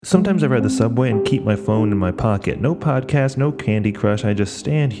Sometimes I ride the subway and keep my phone in my pocket. No podcast, no Candy Crush. I just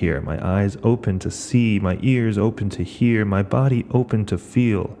stand here, my eyes open to see, my ears open to hear, my body open to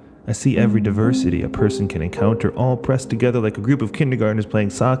feel. I see every diversity a person can encounter, all pressed together like a group of kindergartners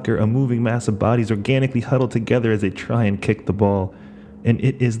playing soccer, a moving mass of bodies organically huddled together as they try and kick the ball. And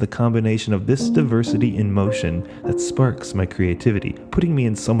it is the combination of this diversity in motion that sparks my creativity, putting me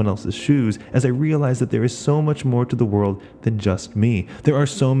in someone else's shoes as I realize that there is so much more to the world than just me. There are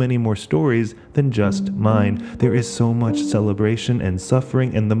so many more stories than just mine. There is so much celebration and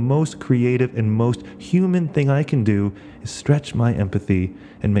suffering, and the most creative and most human thing I can do is stretch my empathy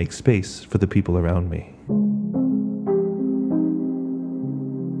and make space for the people around me.